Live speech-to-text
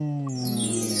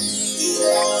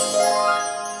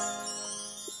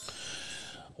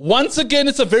Once again,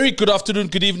 it's a very good afternoon,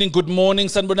 good evening, good morning.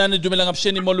 Sanbonani dumelang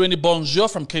apsheni molweni bonjour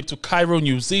from Cape to Cairo,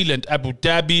 New Zealand, Abu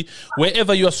Dhabi,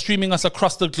 wherever you are streaming us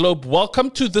across the globe. Welcome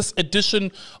to this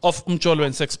edition of Umjolo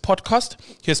and Sex podcast.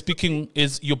 Here speaking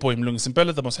is your boy Mlungi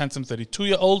Simpela, the most handsome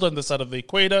 32-year-old on the side of the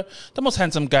equator, the most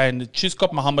handsome guy in the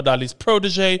Cheesecop, Muhammad Ali's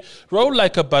protege, roll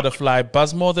like a butterfly,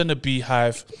 buzz more than a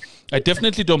beehive. I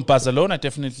definitely don't buzz alone. I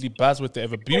definitely buzz with the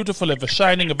ever beautiful, ever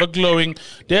shining, ever glowing.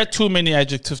 There are too many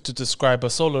adjectives to describe her.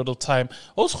 So little time.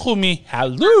 Oshumi,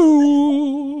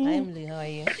 hello. Hi, Emily. How are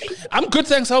you? I'm good,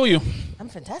 thanks. How are you? I'm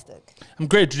fantastic. I'm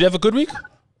great. Did you have a good week?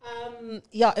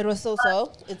 Yeah, it was so.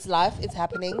 It's life. It's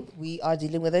happening. We are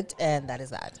dealing with it, and that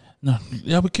is that. No,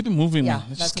 yeah, we keep it moving. Yeah, man.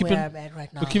 that's where I'm at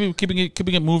right now. We're keeping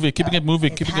it moving.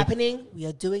 It's happening. We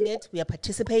are doing it. We are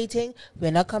participating.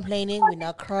 We're not complaining. We're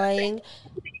not crying.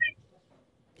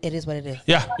 It is what it is.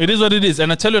 Yeah, it is what it is.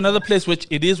 And I tell you another place which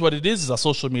it is what it is our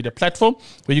social media platform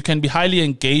where you can be highly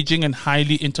engaging and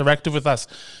highly interactive with us.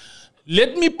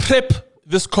 Let me prep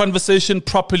this conversation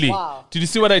properly. Wow. Did you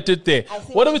see what I did there?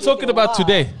 What are we talking about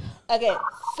today? Okay,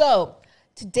 so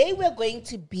today we're going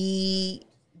to be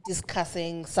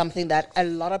discussing something that a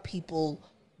lot of people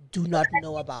do not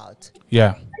know about.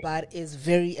 Yeah. But is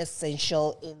very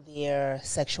essential in their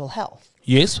sexual health.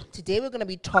 Yes. Today we're going to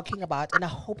be talking about, and I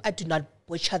hope I do not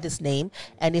butcher this name,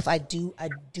 and if I do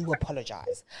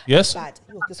apologize. Yes. But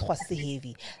this was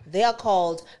heavy. They are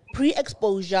called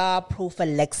pre-exposure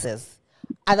prophylaxis,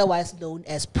 otherwise known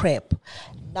as PrEP.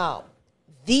 Now,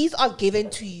 these are given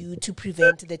to you to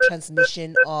prevent the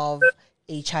transmission of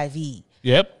HIV.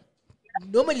 Yep.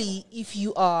 Normally, if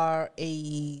you are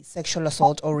a sexual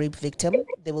assault or rape victim,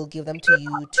 they will give them to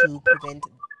you to prevent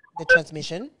the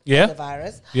transmission of the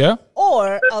virus. Yeah.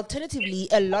 Or alternatively,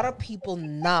 a lot of people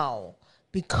now,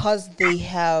 because they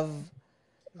have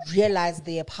realized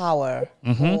their power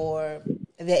or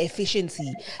their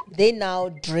efficiency, they now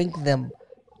drink them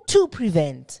to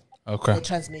prevent the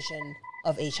transmission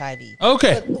of HIV.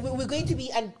 Okay. So we're going to be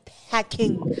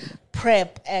unpacking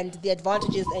PrEP and the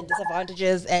advantages and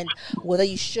disadvantages and whether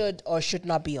you should or should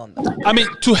not be on them. I mean,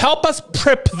 to help us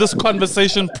prep this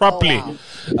conversation properly,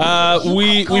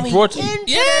 we brought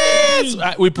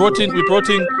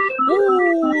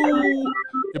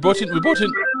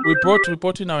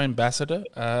in our ambassador,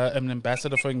 an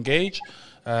ambassador for Engage.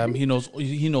 He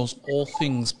knows all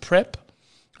things PrEP.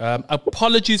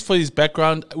 Apologies for his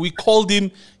background. We called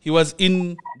him. He was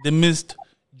in the midst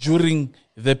during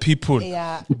the people.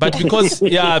 Yeah. But because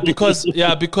he's a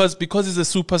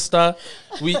superstar,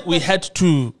 we had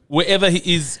to, wherever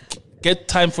he is, get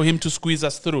time for him to squeeze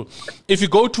us through. If you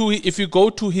go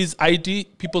to his ID,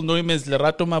 people know him as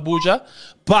Lerato Mabuja,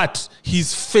 but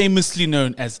he's famously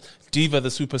known as Diva the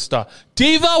Superstar.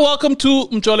 Diva, welcome to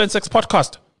Umjolo and Sex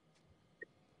podcast.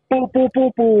 Poo, poo,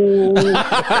 poo, poo. You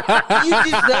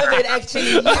deserve it,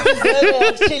 actually.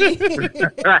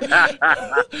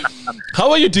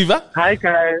 How are you, Diva? Hi,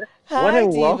 guys. Hi, what a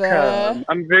Diva. welcome.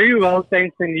 I'm very well,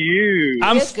 thanks, and you?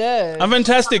 I'm good. I'm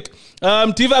fantastic.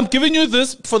 Diva, I'm giving you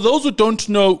this. For those who don't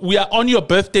know, we are on your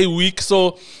birthday week,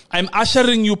 so I'm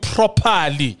ushering you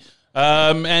properly.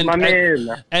 And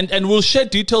we'll share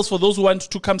details for those who want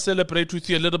to come celebrate with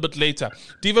you a little bit later.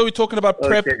 Diva, we're talking about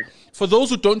PrEP. Okay. For those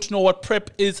who don't know what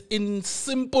PrEP is, in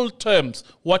simple terms,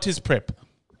 what is PrEP?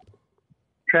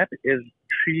 PrEP is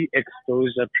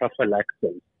pre-exposure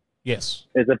prophylaxis. Yes.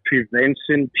 It's a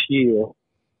prevention pill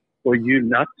for you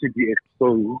not to be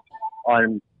exposed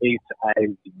on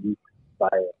HIV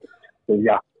virus. So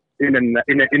yeah,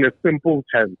 in a simple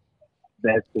term,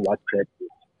 that's what PrEP is.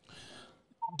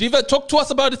 Diva, talk to us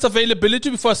about its availability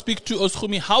before I speak to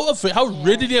Oshumi. How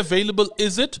readily available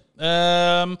is it?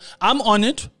 I'm on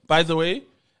it, by the way.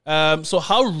 So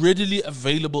how readily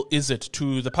available is it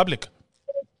to the public?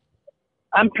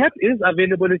 PrEP is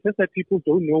available. It's just that people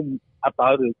don't know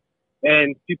about it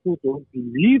and people don't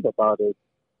believe about it.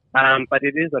 But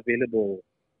it is available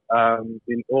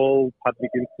in all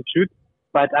public institutes.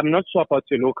 But I'm not sure about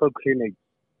your local clinics.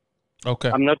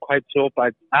 Okay. I'm not quite sure,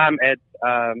 but I'm at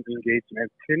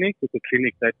Engagement Clinic. It's a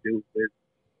clinic that deals with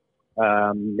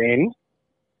men.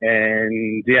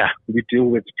 And yeah, we deal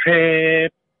with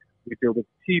PrEP, we deal with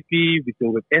TB, we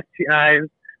deal with STIs,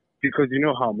 because you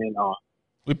know how men are.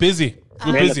 We're busy.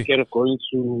 Men are scared of going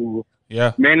to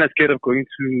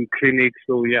clinics.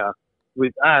 So yeah,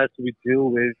 with us, we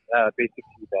deal with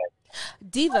basically that.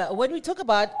 Diva, when we talk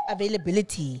about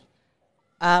availability,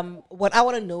 what I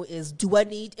want to know is, do I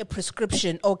need a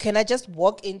prescription or can I just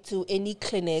walk into any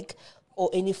clinic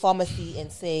or any pharmacy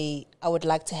and say, I would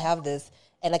like to have this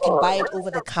and I can buy it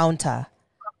over the counter?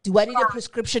 Do I need a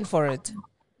prescription for it?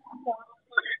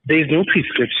 There is no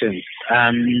prescription.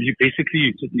 You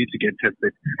just need to get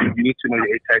tested. You need to know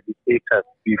your HIV status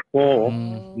before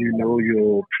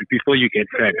before you get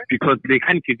PrEP, because they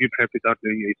can't give you PrEP without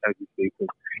knowing your HIV status.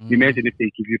 Imagine if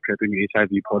they give you PrEP and you're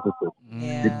HIV positive.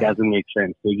 It doesn't make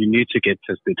sense. So you need to get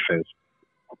tested first.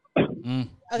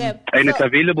 Okay, and it's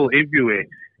available everywhere.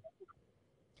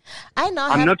 I'm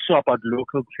not sure about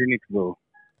local clinics though.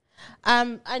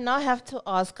 I now have to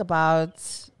ask about,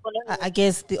 I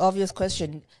guess, the obvious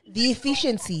question: the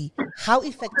efficiency. How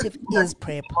effective is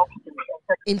PrEP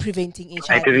in preventing HIV?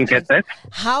 I didn't get that.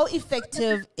 How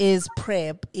effective is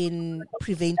PrEP in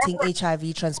preventing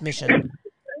HIV transmission?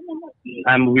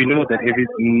 We know that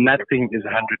nothing is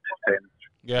 100%.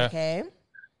 Yeah. Okay.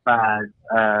 But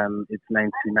it's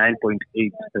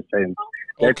 99.8%.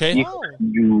 Okay.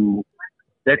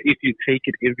 That if you take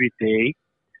it every day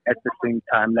at the same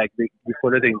time, like we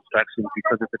follow the instructions,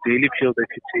 because it's a daily pill that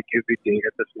you take every day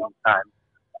at the same time.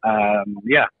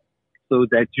 So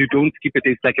that you don't skip it.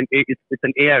 It's like it's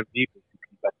an ARV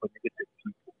basically, but for negative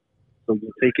people. So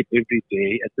you take it every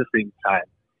day at the same time.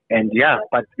 And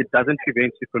but it doesn't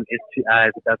prevent you from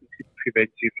STIs, it doesn't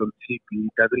prevent you from TB,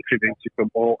 it doesn't prevent you from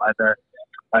all other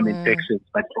infections,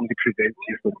 but it only prevents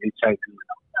you from HIV.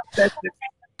 That's it.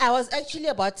 I was actually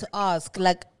about to ask,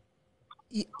 like,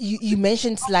 you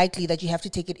mentioned slightly that you have to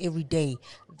take it every day.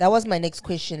 That was my next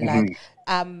question. Like,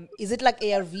 is it like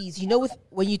ARVs? You know,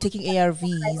 when you're taking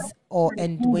ARVs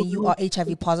and when you are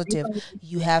HIV positive,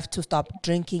 you have to stop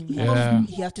drinking, you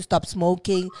have to stop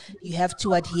smoking, you have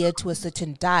to adhere to a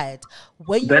certain diet.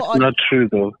 That's not true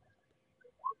though.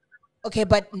 Okay,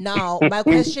 but now my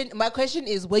question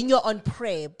is, when you're on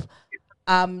PrEP,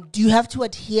 do you have to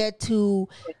adhere to?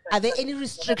 Are there any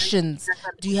restrictions?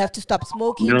 Do you have to stop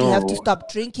smoking? No. Do you have to stop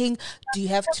drinking? Do you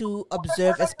have to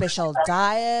observe a special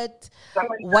diet?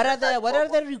 What are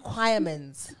the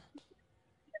requirements?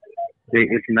 There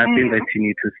is nothing that you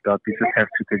need to stop. You just have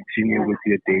to continue with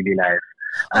your daily life.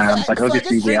 But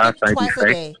obviously, there are side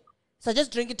effects. So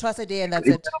just drink it twice a day, and that's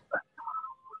it.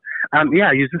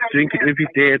 You just drink it every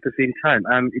day at the same time.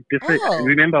 It different.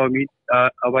 Remember, our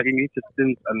immune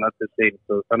systems are not the same.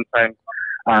 So sometimes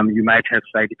you might have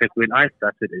side effects. When I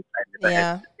started it, I never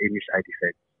had any side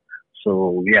effects.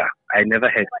 So I never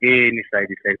had any side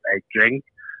effects. I drank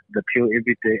the pill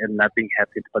every day and nothing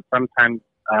happened. But sometimes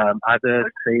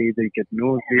others say they get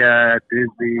nausea,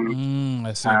 dizzy.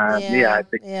 I see.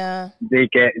 They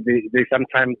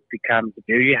sometimes become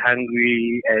very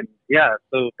hungry, and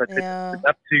but it's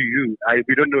up to you.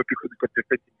 We don't know, because we've got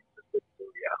different immune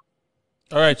systems.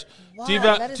 All right. Wow,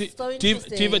 Diva, that is so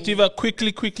interesting. Diva,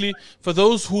 quickly, for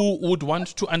those who would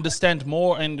want to understand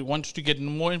more and want to get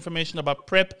more information about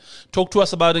PrEP, talk to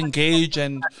us about Engage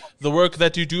and the work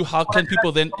that you do. How can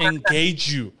people then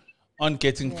engage you on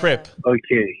getting PrEP?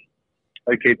 Okay,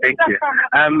 thank you.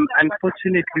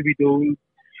 Unfortunately, we don't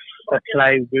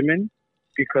supply women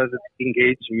because it's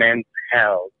Engage Men's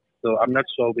Health. So I'm not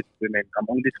sure with women. I'm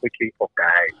only talking for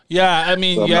guys. Yeah, I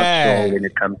mean, so I'm not sure when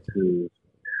it comes to.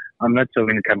 I'm not sure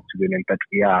when it comes to women, but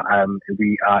we are at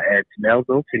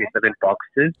Melville, 27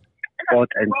 Boxes,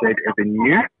 4th and 3rd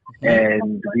Avenue,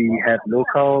 and we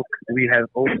have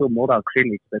also mobile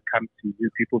clinics that come to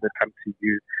you, people that come to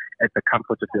you at the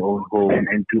comfort of your own home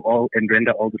and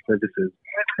render all the services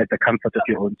at the comfort of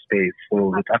your own space.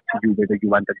 So it's up to you whether you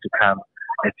want them to come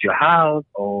at your house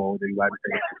or whether you want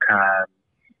them to come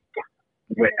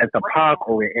at the park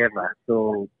or wherever.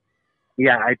 So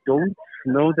I don't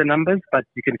know the numbers, but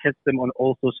you can catch them on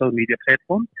all social media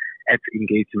platforms at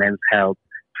Engage Men's Health,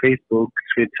 Facebook,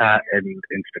 Twitter, and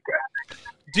Instagram.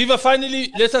 Diva,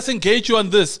 finally, let us engage you on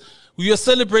this. We are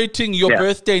celebrating your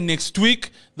birthday next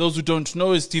week. Those who don't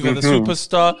know, is Diva the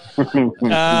superstar.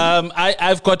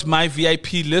 I've got my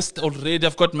VIP list already.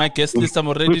 I've got my guest list. I'm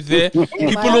already there.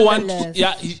 People who want,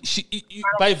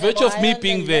 by virtue of me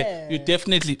being there, you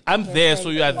definitely, I'm there, so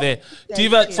you are there.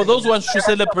 Diva, for those who want to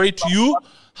celebrate you,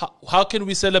 how can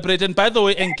we celebrate? And by the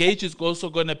way, Engage is also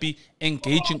going to be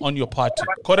engaging on your party,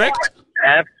 correct?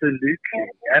 Absolutely.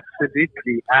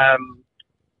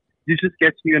 You just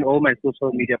get me on all my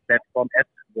social media platforms at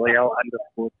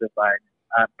Royal_Divine.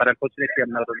 But unfortunately,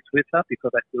 I'm not on Twitter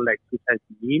because I feel like Twitter is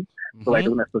mean, so I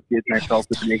don't associate myself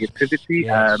with negativity.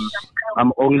 Yes.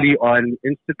 I'm only on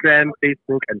Instagram,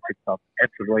 Facebook, and TikTok at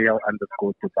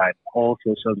Royal_Divine, all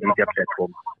social media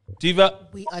platforms. Diva,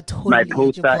 we are totally my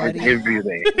poster is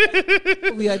everywhere.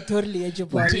 We are totally at your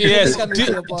party. Yes,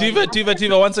 Diva.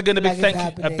 Once again, a big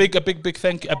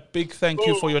thank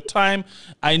you for your time.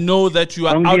 I know that you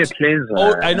are only out. A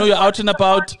pleasure. I know you're out and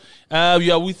about.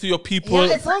 You are with your people.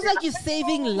 Yeah, it sounds like you're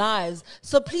saving lives.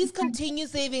 So please continue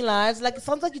saving lives. Like, it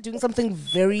sounds like you're doing something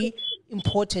very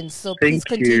important. So Thank please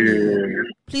continue.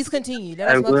 you. Please continue. Let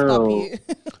I us not stop will. you.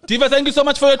 Diva, thank you so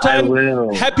much for your time. I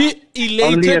will. Happy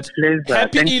elated. Only a pleasure.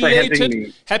 Happy Thanks for having elated.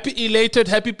 me. Happy elated.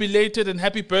 Happy belated and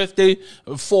happy birthday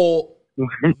for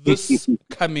this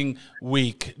coming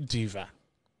week, Diva.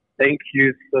 Thank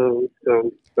you so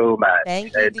much.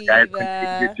 Thank you, and guys,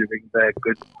 Diva.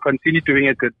 continue doing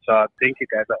a good job. Thank you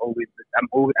guys. I always tune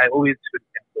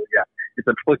in. So yeah, it's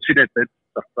unfortunate that it's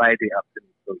a Friday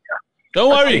afternoon. So yeah. Don't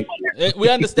worry. We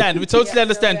understand. We totally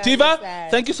understand. we Diva,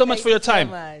 understand. thank you so much for your time.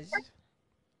 So much.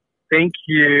 Thank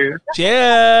you.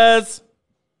 Cheers.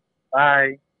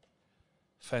 Bye.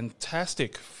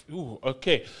 Fantastic. Ooh,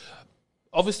 okay.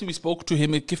 Obviously, we spoke to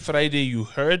him at Gift Friday. You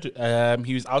heard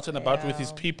he was out and about with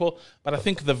his people. But I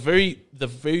think the very,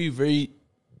 very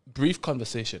brief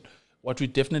conversation. What we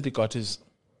definitely got is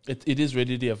it is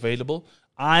readily available.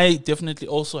 I definitely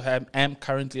also am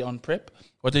currently on PrEP.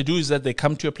 What they do is that they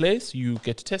come to your place, you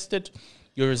get tested,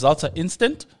 your results are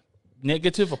instant,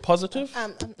 negative or positive.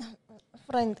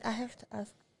 Friend, I have to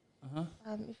ask.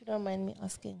 If you don't mind me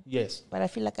asking. Yes. But I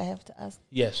feel like I have to ask.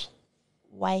 Yes.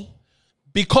 Why?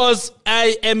 Because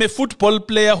I am a football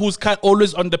player who's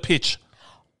always on the pitch.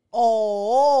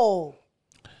 Oh.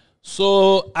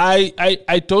 So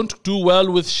I don't do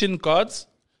well with shin guards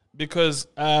because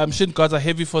shin guards are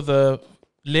heavy for the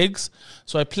legs.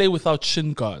 So I play without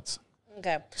shin guards.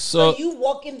 Okay. So you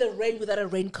walk in the rain without a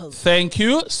raincoat. Thank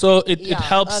you. So it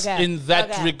helps in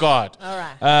that regard. All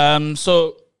right.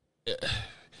 So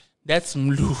that's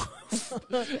Mlu.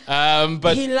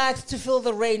 But he likes to feel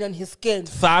the rain on his skin.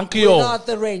 Thank you. Without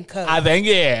the raincoat. I think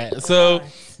So,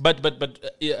 but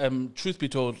truth be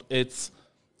told, it's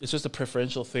just a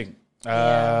preferential thing.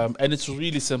 And it's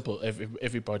really simple.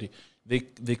 Everybody,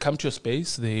 they come to your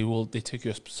space. They take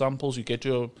your samples. You get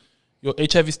your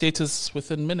HIV status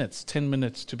within minutes, 10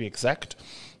 minutes to be exact.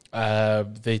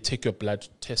 They take your blood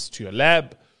test to your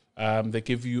lab. They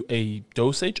give you a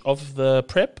dosage of the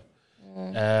PrEP.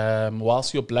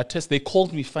 Whilst your blood test, they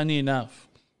called me, funny enough,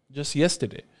 just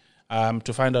yesterday,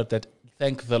 to find out that,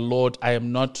 thank the Lord, I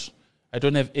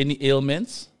don't have any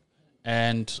ailments,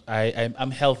 and I'm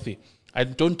healthy. I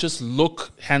don't just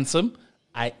look handsome,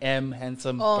 I am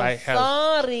handsome by health.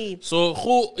 Sorry.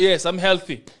 So, yes, I'm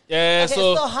healthy. Okay,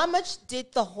 so how much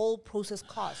did the whole process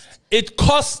cost? It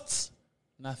costs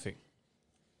nothing.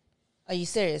 Are you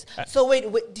serious? So wait,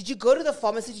 did you go to the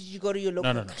pharmacy? Did you go to your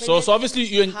local No. clinic? So obviously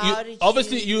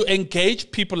you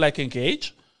engage people like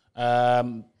Engage.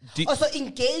 So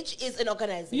Engage is an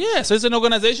organization. Yes, it's an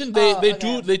organization.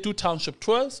 They do township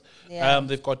tours. Yeah.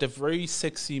 They've got a very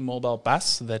sexy mobile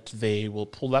bus that they will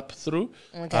pull up through.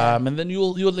 Okay. And then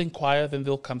you'll inquire, then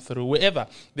they'll come through wherever.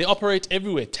 They operate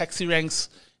everywhere. Taxi ranks,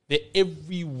 they're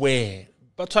everywhere.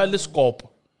 But telescope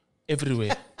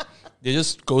everywhere. They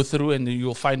just go through and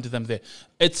you'll find them there.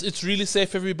 It's really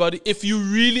safe, everybody. If you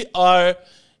really are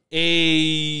a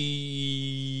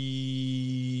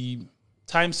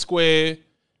Times Square,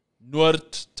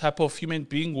 Noord type of human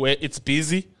being where it's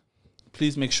busy,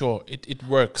 please make sure it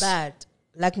works. But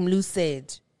like Mlu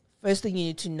said, first thing you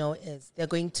need to know is they're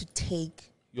going to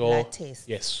take blood tests.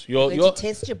 Yes. They're going to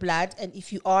test your blood, and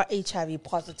if you are HIV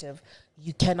positive,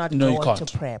 you cannot go on to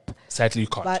PrEP. Sadly, you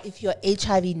can't. But if you're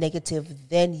HIV negative,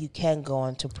 then you can go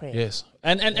on to PrEP. Yes.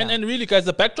 And really, guys,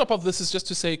 the backdrop of this is just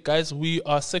to say, guys, we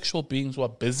are sexual beings who are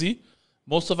busy.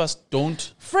 Most of us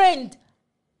don't. Friend,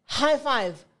 high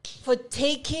five for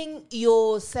taking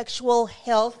your sexual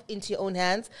health into your own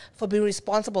hands, for being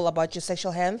responsible about your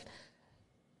sexual health.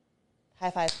 High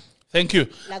five. Thank you.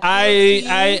 Like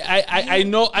I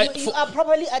know. You are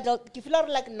properly adult. If you are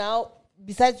like now,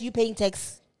 besides you paying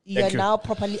tax, you are now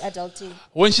properly adulting.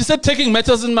 When she said taking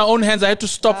matters in my own hands, I had to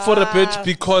stop for a bit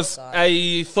because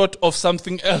I thought of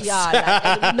something else.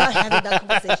 Yeah, we're not having that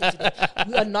conversation today.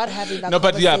 We are not having that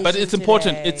conversation but it's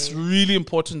important. today. It's really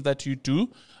important that you do.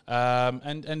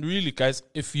 And really, guys,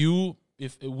 if we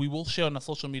will share on our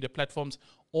social media platforms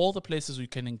all the places you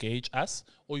can engage us,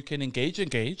 or you can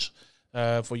engage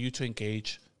for you to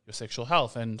engage your sexual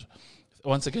health. And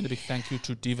once again, a big thank you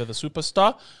to Diva the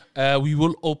Superstar. We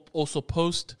will also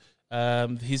post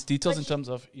his details in terms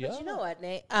of... But you know what,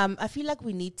 Nay? I feel like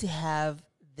we need to have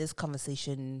this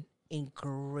conversation in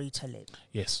greater length.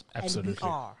 Yes, absolutely. And we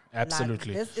are.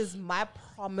 Absolutely. Like, this is my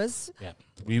promise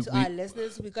to our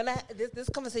listeners. We're gonna this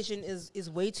conversation is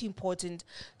way too important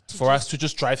for us to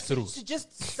just drive through. To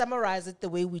just summarize it the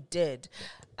way we did.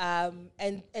 And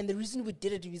the reason we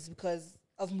did it is because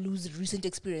Mlu's recent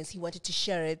experience. He wanted to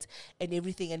share it and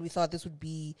everything, and we thought this would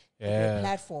be a great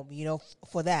platform,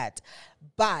 for that.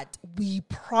 But we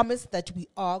promised that we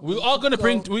are gonna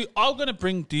bring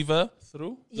Diva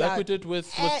through, like we did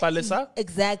with Palisa.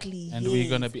 Exactly. And we're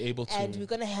gonna be able to, and we're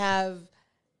gonna have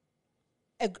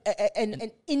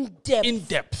an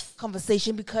in-depth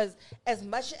conversation, because as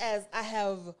much as I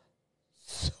have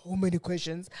so many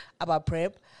questions about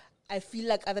PrEP, I feel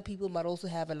like other people might also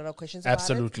have a lot of questions about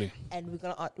it, and we're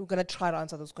gonna try to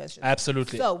answer those questions.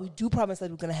 Absolutely. So we do promise that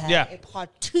we're gonna have a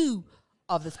part 2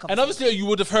 of this conversation. And obviously, you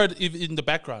would have heard in the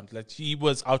background that he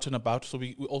was out and about, so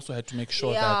we also had to make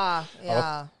sure that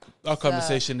our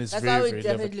conversation is very, very relevant. We're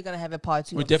definitely gonna have a part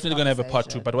 2. We're definitely gonna have a part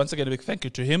 2. But once again, a big thank you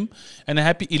to him, and a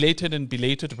happy elated and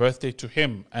belated birthday to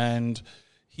him. And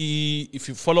if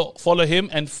you follow him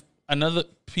and another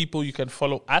people, you can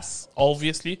follow us,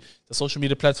 obviously, the social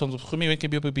media platforms of Khumi. When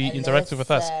can people be interactive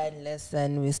with us?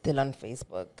 Listen, we're still on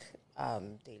Facebook,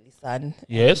 Daily Sun.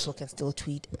 Yes. People can still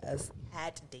tweet us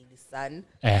at Daily Sun.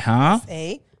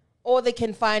 Or they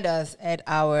can find us at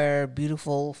our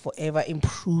beautiful, forever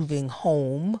improving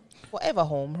home,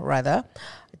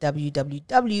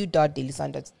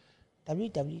 www.dailysun.co.za.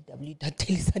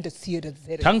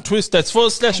 Tongue twist, that's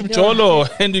 /Umjolo,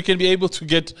 and you can be able to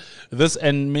get this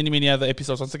and many, many other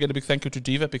episodes. Once again, a big thank you to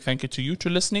Diva, big thank you to you to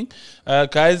listening.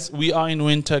 Guys, we are in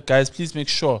winter. Guys, please make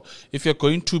sure if you're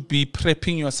going to be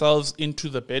prepping yourselves into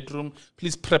the bedroom,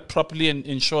 please prep properly and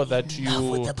ensure that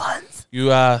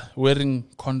you are wearing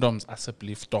condoms as a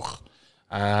belief.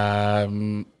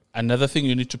 Another thing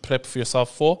you need to prep for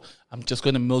yourself for, I'm just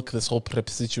going to milk this whole prep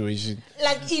situation.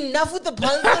 Like, enough with the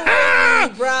puns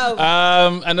already, bro.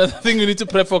 Another thing you need to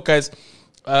prep for, guys.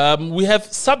 We have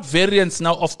sub-variants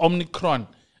now of Omicron.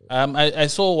 I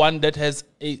saw one that has,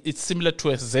 it's similar to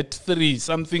a Z3,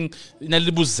 something,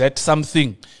 Z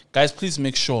something. Guys, please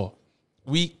make sure.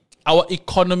 Our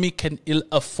economy can ill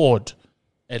afford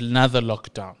another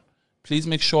lockdown. Please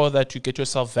make sure that you get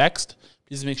yourself vaxxed.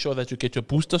 Please make sure that you get your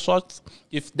booster shots.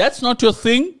 If that's not your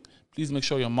thing, please make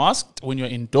sure you're masked when you're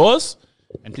indoors.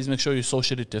 And please make sure you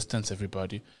socially distance,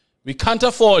 everybody. We can't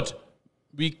afford.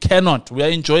 We cannot. We are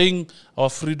enjoying our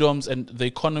freedoms and the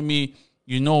economy.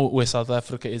 You know where South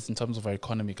Africa is in terms of our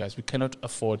economy, guys. We cannot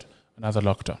afford another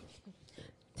lockdown.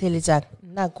 Thank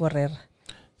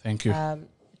you.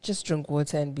 Just drink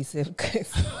water and be safe,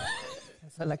 guys.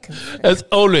 That's all I can say. As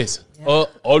always. Yeah.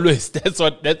 Always. That's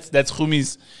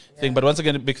Khumi's thing. But once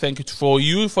again, a big thank you for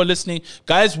you for listening.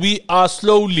 Guys, we are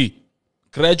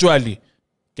gradually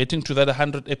getting to that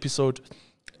 100th episode.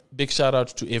 Big shout out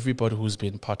to everybody who's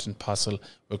been part and parcel.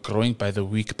 We're growing by the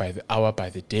week, by the hour, by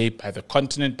the day, by the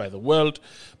continent, by the world,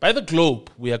 by the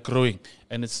globe. We are growing.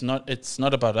 And it's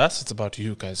not about us, it's about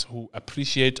you guys who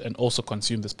appreciate and also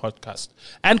consume this podcast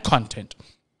and content.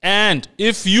 And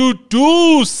if you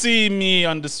do see me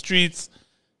on the streets,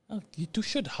 you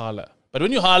should holler. But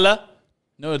when you holler,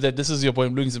 know that this is your boy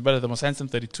Mlungi Zimbabwe, the most handsome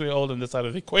 32-year-old on this side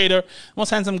of the equator,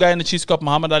 most handsome guy in the cheese cup,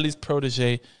 Muhammad Ali's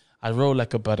protege. I roll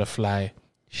like a butterfly.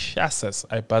 Shassas,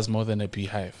 I buzz more than a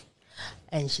beehive.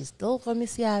 And she's still from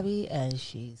Isiabi, and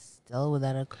she's still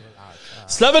without a clue.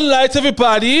 Love and light,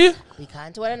 everybody. We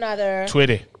can't to one another.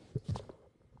 Twitter.